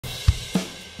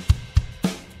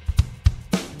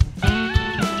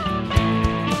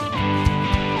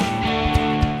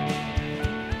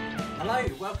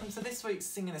welcome to this week's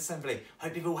Singing Assembly.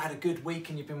 Hope you've all had a good week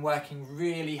and you've been working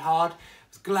really hard. I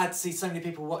was glad to see so many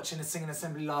people watching the Singing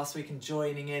Assembly last week and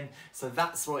joining in. So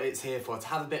that's what it's here for, to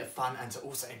have a bit of fun and to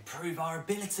also improve our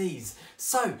abilities.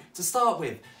 So, to start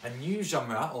with, a new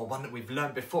genre, or one that we've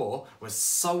learned before, was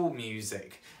soul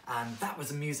music. And that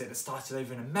was a music that started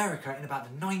over in America in about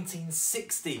the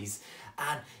 1960s.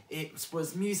 And it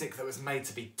was music that was made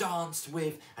to be danced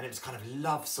with, and it was kind of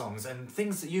love songs. And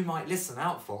things that you might listen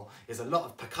out for is a lot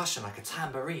of percussion, like a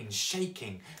tambourine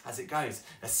shaking as it goes,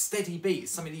 a steady beat,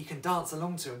 something that you can dance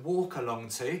along to and walk along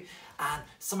to, and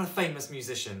some of the famous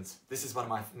musicians. This is one of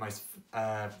my most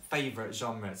favourite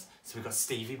genres. So we've got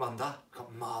Stevie Wonder,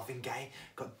 got Marvin Gaye,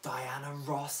 got Diana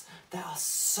Ross. There are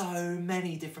so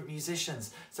many different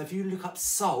musicians. So if you look up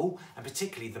soul, and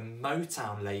particularly the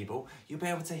Motown label, you'll be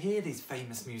able to hear these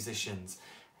famous musicians.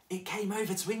 It came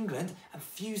over to England and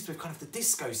fused with kind of the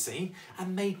disco scene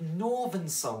and made northern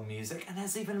soul music, and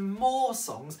there's even more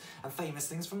songs and famous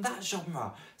things from that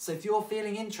genre. So if you're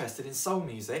feeling interested in soul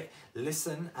music,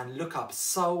 listen and look up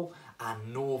soul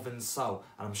and northern soul,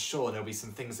 and I'm sure there'll be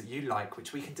some things that you like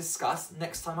which we can discuss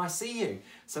next time I see you.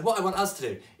 So what I want us to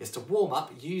do is to warm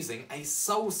up using a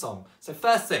soul song. So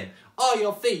first thing, are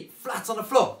your feet flat on the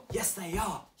floor? Yes they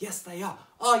are, yes they are.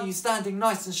 Are you standing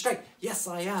nice and straight? Yes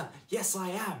I am, yes I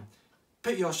am.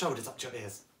 Put your shoulders up to your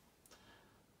ears,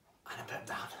 and then put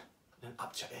them down, and then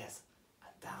up to your ears,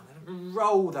 and down, and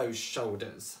roll those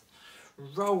shoulders.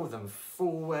 Roll them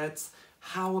forwards.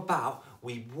 How about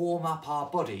we warm up our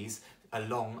bodies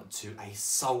along to a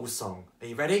soul song? Are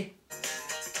you ready?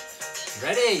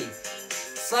 Ready?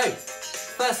 So,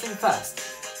 first thing first,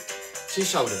 2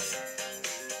 shoulders.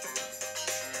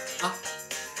 Up,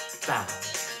 down,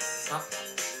 up,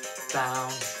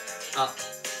 down, up,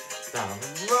 down.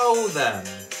 Roll them.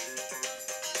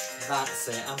 That's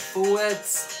it. And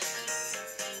forwards.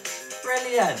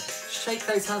 Brilliant. Shake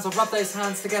those hands or rub those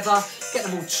hands together. Get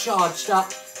them all charged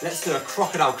up. Let's do a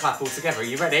crocodile clap all together. Are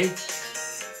you ready?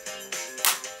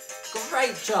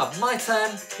 Great job. My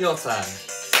turn, your turn.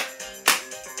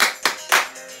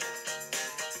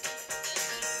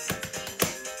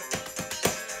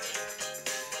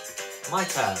 My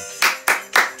turn.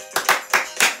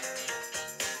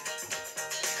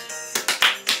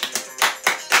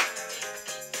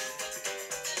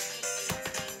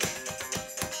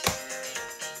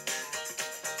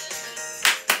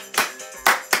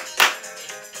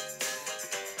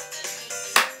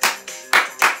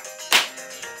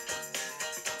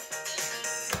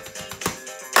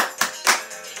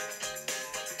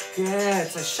 Good,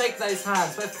 so shake those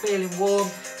hands, we're feeling warm.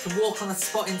 You can walk on the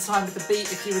spot in time with the beat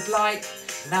if you would like.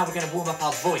 Now we're going to warm up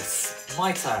our voice.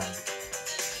 My turn.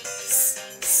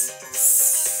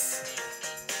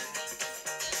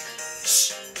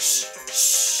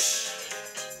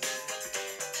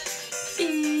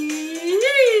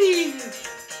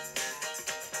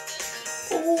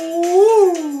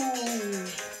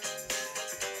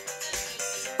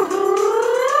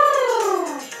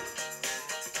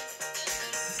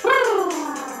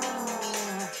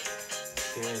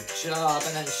 Good job,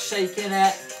 and then shaking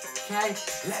it. Okay,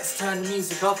 let's turn the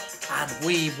music off and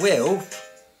we will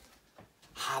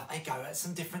have a go at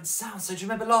some different sounds. So do you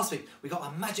remember last week we got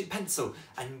a magic pencil,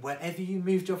 and wherever you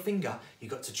moved your finger you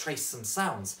got to trace some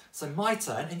sounds. So my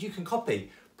turn, and you can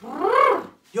copy.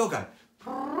 Your go.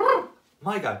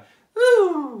 My go.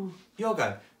 Ooh. Your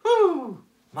go. Ooh.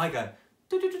 My go.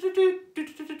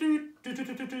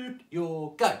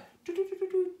 Your go.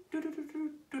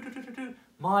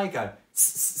 My go.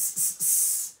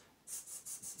 Shh.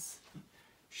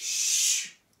 Shh.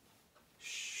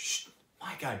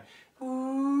 My go.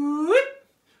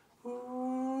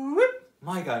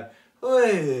 My go.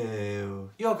 Ooh.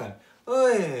 Your go.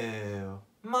 Ooh.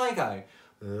 My go.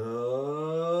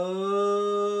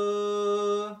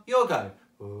 Your go.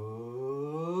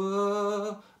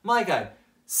 My go.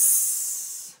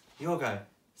 Your go.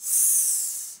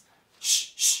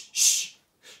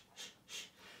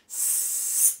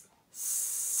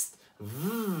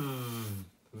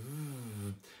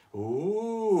 Ooh,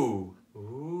 ooh,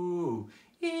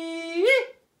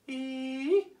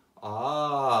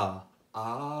 ah,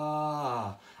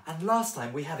 ah. And last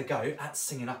time we had a go at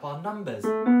singing up our numbers.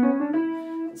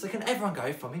 So can everyone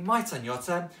go for me? My turn, your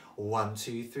turn. 1,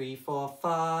 2, 3, 4,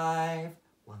 5.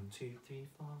 1, 2, 3,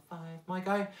 4, 5. My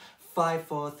go. 5,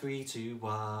 4, 3, 2,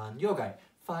 1. Your go.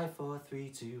 5, 4, 3,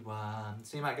 2, 1.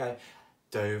 So you might go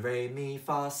do, re, mi,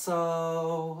 fa,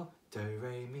 sol. Do,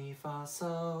 re, mi, fa,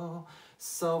 sol.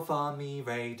 Sol, fa, mi,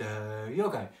 re, do. You'll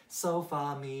go. Sol,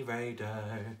 fa, mi, re, do.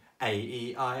 A,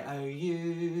 E, I, O,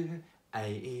 U. A,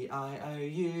 E, I, O,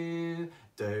 U.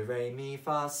 Do, re, mi,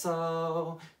 fa,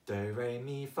 sol. Do, re,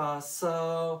 mi, fa,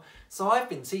 sol. So I've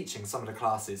been teaching some of the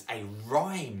classes a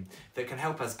rhyme that can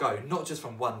help us go not just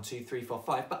from 1, 2, 3, 4,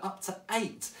 5, but up to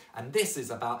 8. And this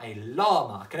is about a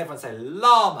llama. Can everyone say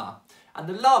llama? And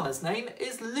the llama's name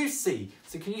is Lucy.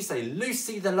 So can you say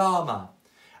Lucy the llama?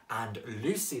 And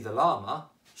Lucy the llama,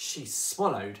 she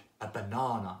swallowed a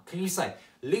banana. Can you say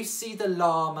Lucy the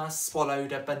llama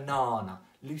swallowed a banana?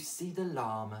 Lucy the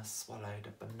llama swallowed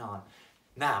a banana.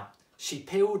 Now, she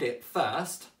peeled it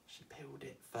first. She peeled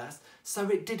it first, so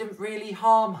it didn't really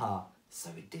harm her. So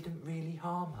it didn't really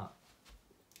harm her.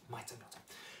 My turn, your turn.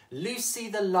 Lucy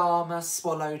the llama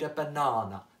swallowed a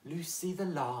banana. Lucy the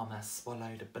llama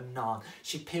swallowed a banana.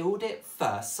 She peeled it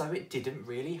first, so it didn't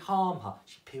really harm her.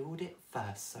 She peeled it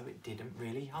first, so it didn't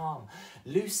really harm.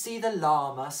 Lucy the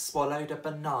llama swallowed a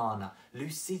banana.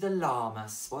 Lucy the llama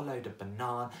swallowed a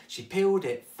banana. She peeled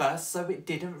it first, so it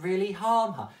didn't really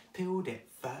harm her. Peeled it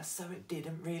first, so it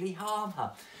didn't really harm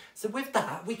her. So with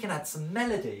that, we can add some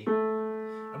melody,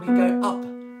 and we can go up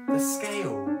the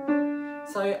scale.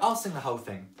 So I'll sing the whole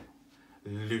thing.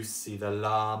 Lucy the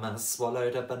llama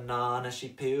swallowed a banana. She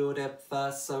peeled it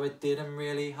first, so it didn't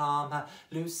really harm her.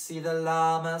 Lucy the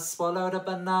llama swallowed a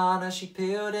banana. She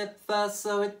peeled it first,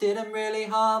 so it didn't really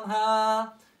harm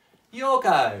her. Your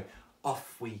go.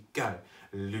 Off we go.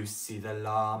 Lucy the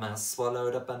llama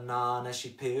swallowed a banana. She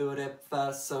peeled it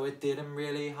first, so it didn't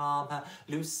really harm her.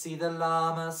 Lucy the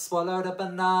llama swallowed a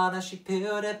banana. She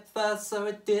peeled it first, so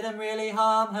it didn't really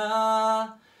harm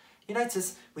her. You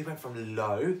notice we went from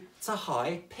low to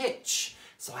high pitch.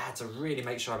 So I had to really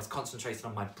make sure I was concentrating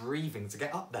on my breathing to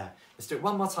get up there. Let's do it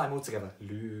one more time all together.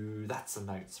 Loo, that's the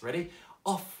notes. Ready?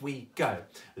 Off we go.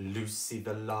 Lucy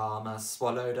the llama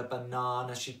swallowed a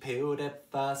banana. She peeled it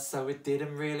first, so it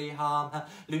didn't really harm her.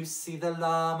 Lucy the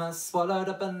llama swallowed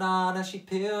a banana. She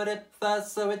peeled it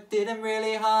first, so it didn't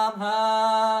really harm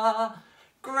her.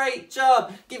 Great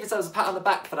job. Give yourselves a pat on the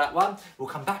back for that one. We'll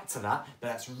come back to that, but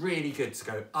that's really good to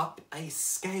go up a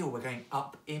scale. We're going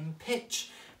up in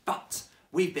pitch. But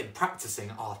we've been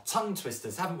practicing our tongue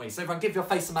twisters, haven't we? So everyone give your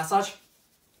face a massage.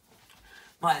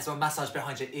 Might as well massage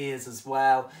behind your ears as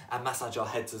well, and massage your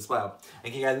heads as well.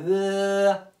 And you can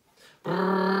go,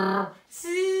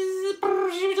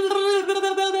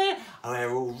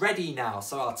 we're all ready now.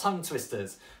 So our tongue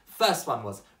twisters. First one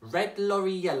was red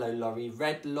lorry, yellow lorry,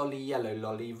 red lolly, yellow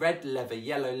lolly, red leather,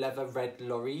 yellow leather, red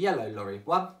lorry, yellow lorry.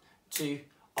 1, 2,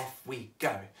 off we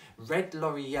go. Red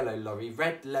lorry, yellow lorry,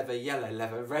 red leather, yellow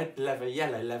leather, red leather,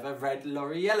 yellow leather, red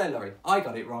lorry, yellow lorry. I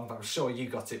got it wrong, but I'm sure you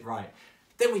got it right.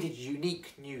 Then we did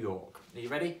unique New York. Are you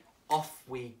ready? Off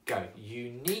we go.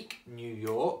 Unique New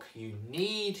York, you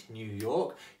need New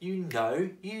York, you know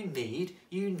you need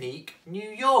unique New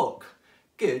York.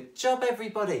 Good job,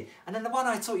 everybody. And then the one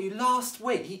I taught you last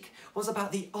week was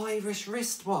about the Irish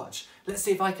wristwatch. Let's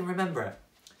see if I can remember it.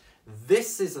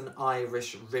 This is an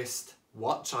Irish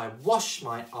wristwatch. I wash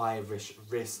my Irish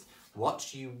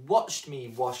wristwatch. You watched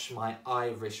me wash my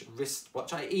Irish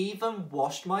wristwatch. I even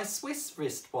washed my Swiss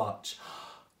wristwatch.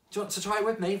 Do you want to try it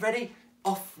with me? Ready?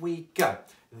 Off we go.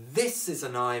 This is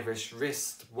an Irish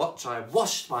wristwatch. I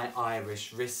washed my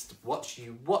Irish wristwatch.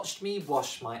 You watched me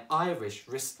wash my Irish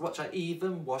wristwatch. I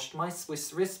even washed my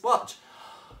Swiss wristwatch.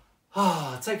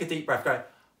 Take a deep breath, go.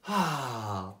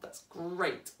 That's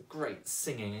great, great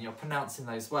singing, and you're pronouncing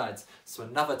those words. So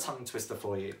another tongue twister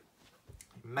for you.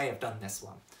 You may have done this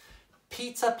one.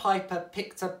 Peter Piper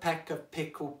picked a peck of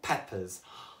pickled peppers.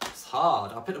 It's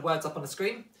hard. I'll put the words up on the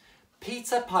screen.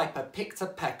 Peter Piper picked a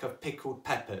peck of pickled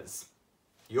peppers.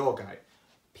 Your go.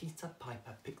 Peter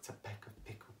Piper picked a peck of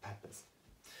pickled peppers.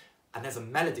 And there's a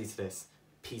melody to this.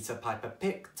 Peter Piper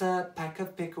picked a peck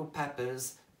of pickled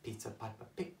peppers. Peter Piper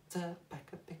picked a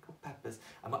peck of pickled peppers.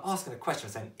 And we're asking a question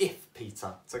saying, if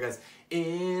Peter. So it goes,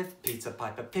 if Peter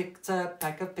Piper picked a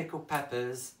peck of pickled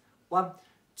peppers. 1,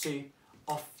 2,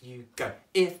 off you go.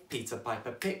 If Peter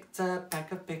Piper picked a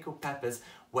peck of pickled peppers,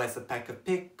 where's the peck of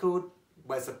pickled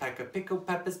Where's a peck of pickled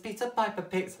peppers Peter Piper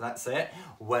picked? That's it.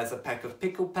 Where's a peck of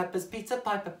pickled peppers Peter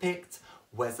Piper picked?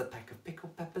 Where's a peck of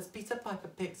pickled peppers Peter Piper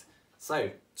picked?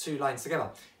 So, 2 lines together.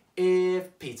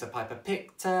 If Peter Piper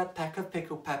picked a peck of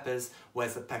pickled peppers,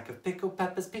 where's a peck of pickled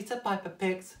peppers Peter Piper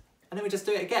picked? And then we just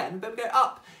do it again, but we go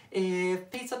up.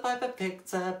 If Peter Piper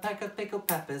picked a peck of pickled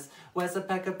peppers, where's a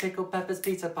peck of pickled peppers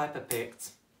Peter Piper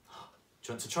picked? Do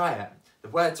you want to try it? The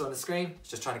words are on the screen. It's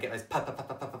just trying to get those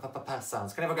pa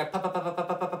sounds. Can everyone go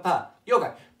pa? You'll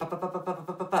go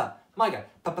pa. My go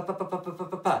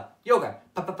pa. You'll go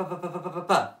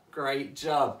pa. Great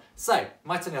job. So,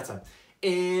 my turn, your turn.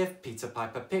 If Peter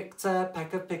Piper picked a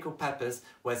peck of pickled peppers,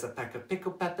 where's a peck of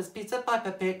pickled peppers Peter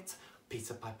Piper picked?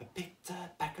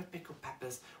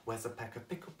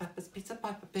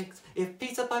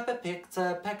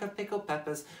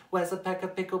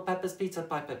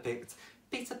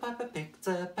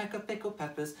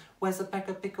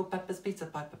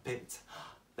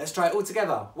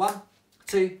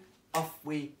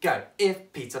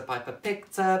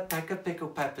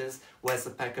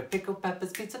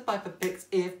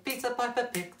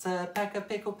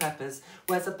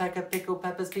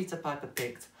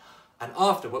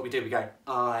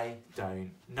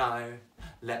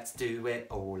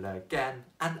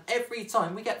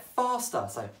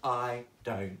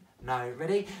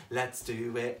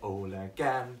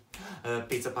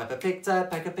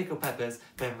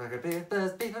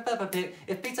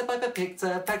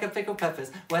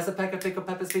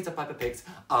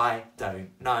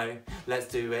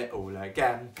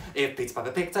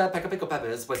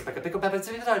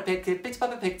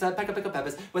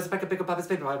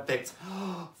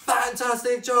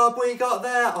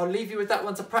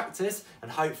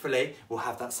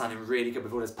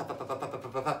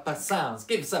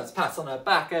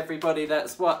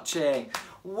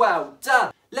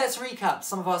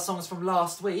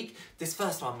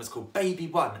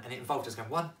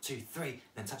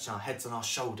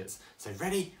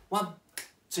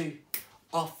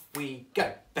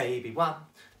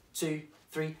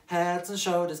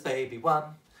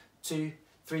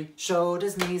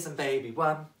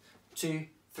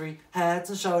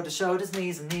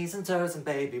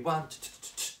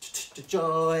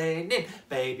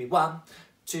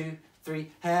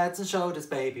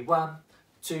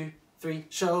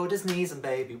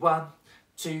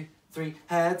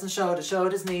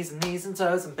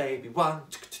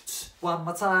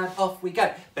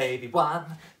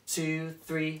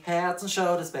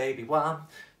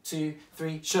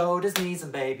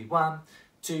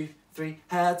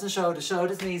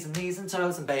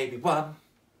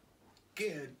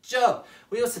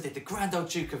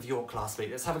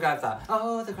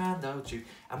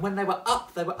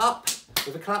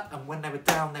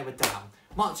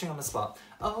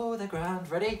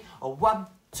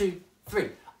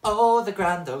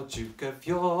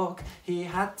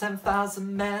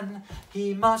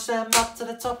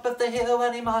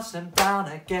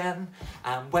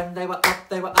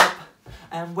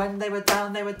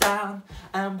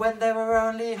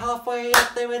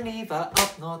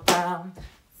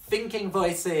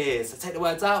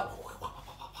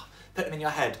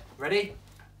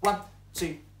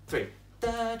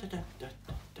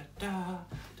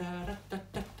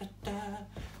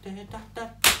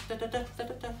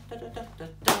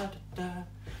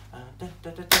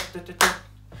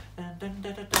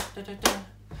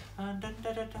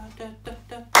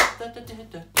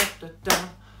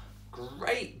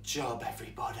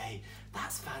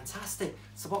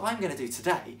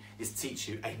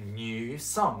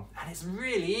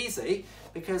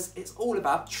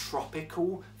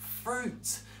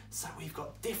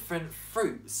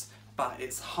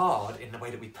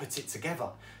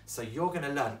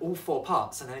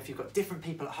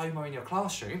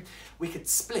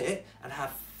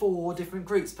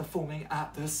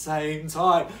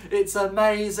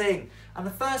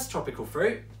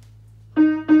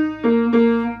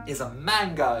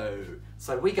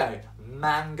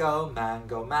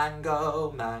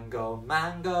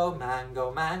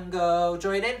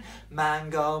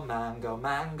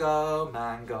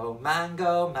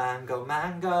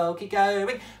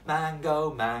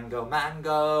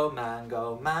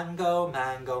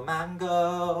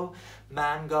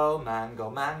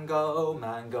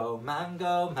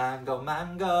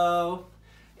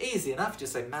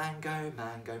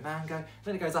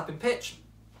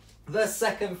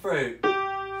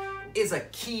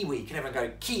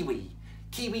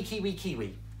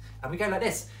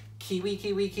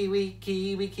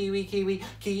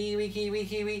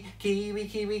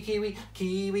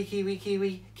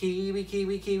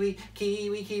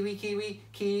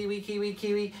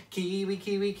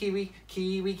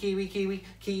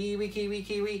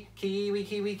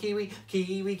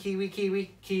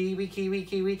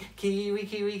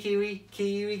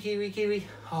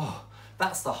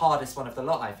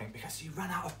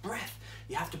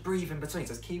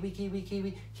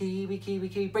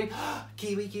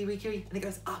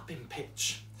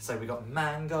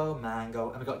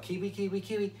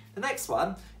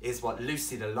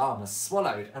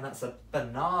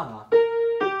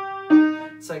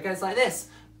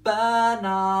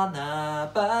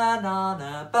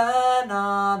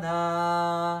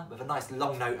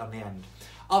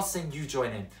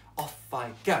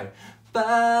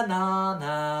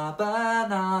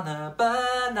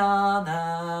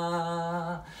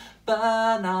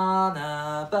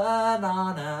 banana,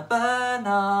 banana,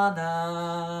 banana.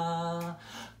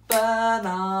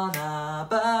 Banana,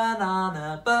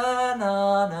 banana,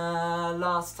 banana.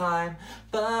 Last time.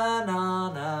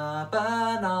 Banana,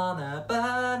 banana,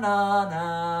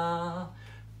 banana.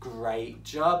 Great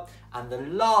job. And the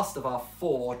last of our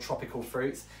 4 tropical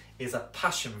fruits is a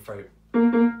passion fruit.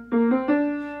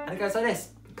 And it goes like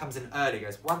this. It comes in early. It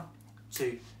goes 1,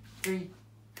 2, 3.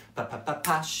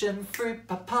 Passion fruit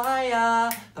papaya.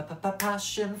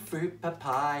 Passion fruit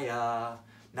papaya.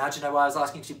 Now do you know why I was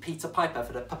asking you to do Peter Piper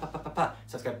for the pa?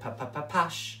 So let's go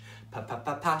pash,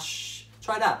 pash.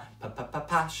 Try that.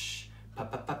 Pash,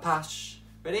 pash.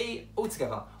 Ready? All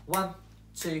together. 1,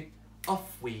 2,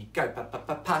 off we go.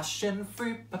 Passion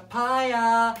fruit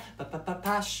papaya.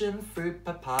 Passion fruit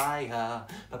papaya.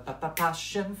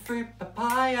 Passion fruit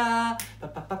papaya.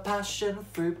 Passion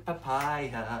fruit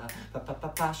papaya.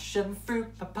 Passion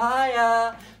fruit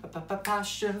papaya.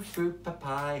 Passion fruit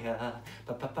papaya.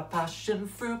 Passion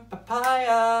fruit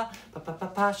papaya.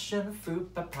 Passion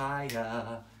fruit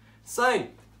papaya. So,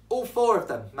 all 4 of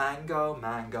them. Mango,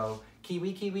 mango.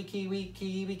 Kiwi, kiwi, kiwi,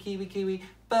 kiwi, kiwi, kiwi,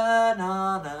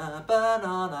 banana,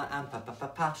 banana, and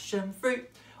passion fruit.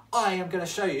 I am going to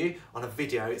show you on a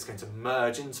video, it's going to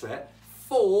merge into it,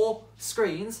 4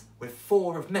 screens with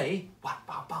 4 of me, bam,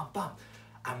 bam, bam, bam.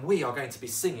 And we are going to be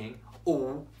singing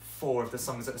all 4 of the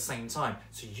songs at the same time.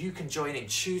 So you can join in,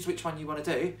 choose which one you want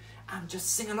to do, and just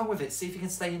sing along with it, see if you can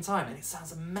stay in time, and it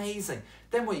sounds amazing.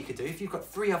 Then what you could do, if you've got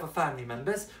 3 other family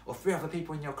members, or 3 other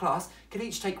people in your class, you can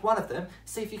each take one of them,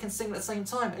 see if you can sing at the same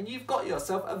time, and you've got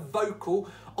yourself a vocal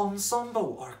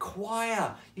ensemble, or a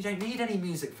choir. You don't need any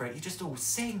music for it, you just all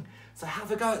sing. So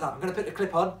have a go at that. I'm going to put the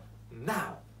clip on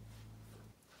now.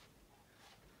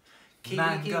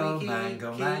 Mango,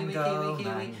 mango, mango,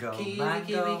 mango,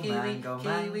 mango, mango,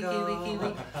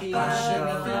 mango, passion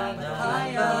fruit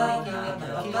papaya,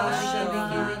 passion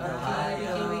fruit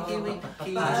papaya,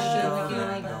 passion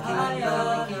fruit papaya,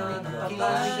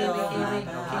 passion fruit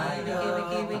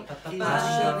papaya,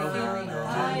 passion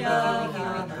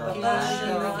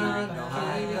fruit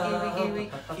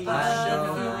papaya, passion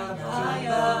fruit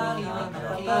papaya,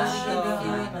 passion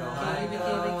fruit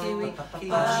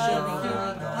papaya,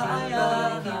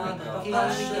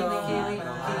 passion fruit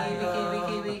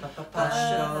papaya,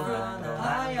 passion fruit papaya.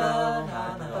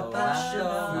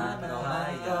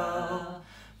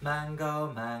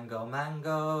 Mango, mango,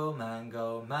 mango,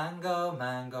 mango, mango,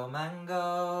 mango,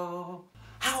 mango.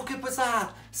 How good was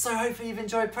that? So hopefully you've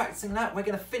enjoyed practicing that. We're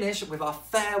going to finish with our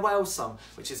farewell song,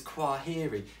 which is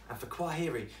Kwaheri. And for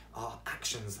Kwaheri, our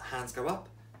actions, hands go up,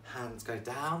 hands go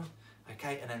down,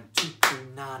 okay, and then tutu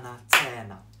nana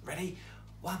tena. Ready?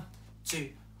 1,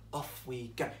 2, off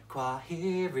we go.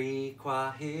 Kwaheri,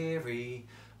 Kwaheri,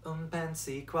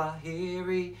 umpensi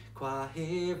Kwaheri,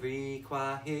 Kwaheri,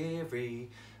 Kwaheri,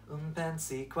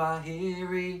 umpensi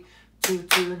Kwaheri,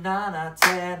 tutu nana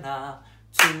tena,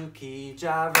 tuki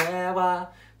jarewa,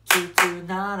 tutu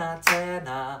nana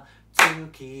tena,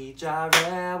 tuki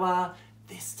jarewa.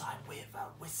 This time with a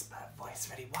whisper voice.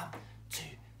 Ready? 1, 2,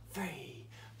 3.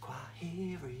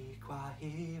 Kwaheri,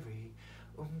 Kwaheri,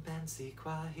 umpensi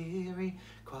Kwaheri,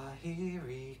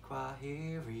 Kwaheri,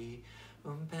 Kwaheri,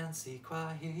 umpensi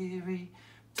Kwaheri,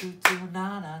 tutu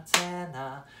nana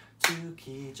tena,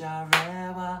 tuki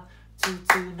jarewa,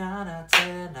 tutu nana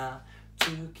tena,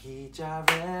 tuki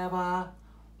jarewa.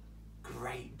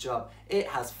 Great job. It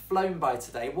has flown by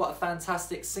today. What a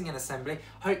fantastic singing assembly.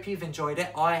 Hope you've enjoyed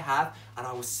it. I have, and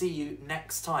I will see you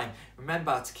next time.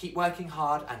 Remember to keep working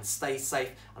hard and stay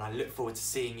safe, and I look forward to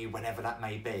seeing you whenever that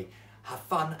may be. Have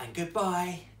fun and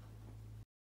goodbye.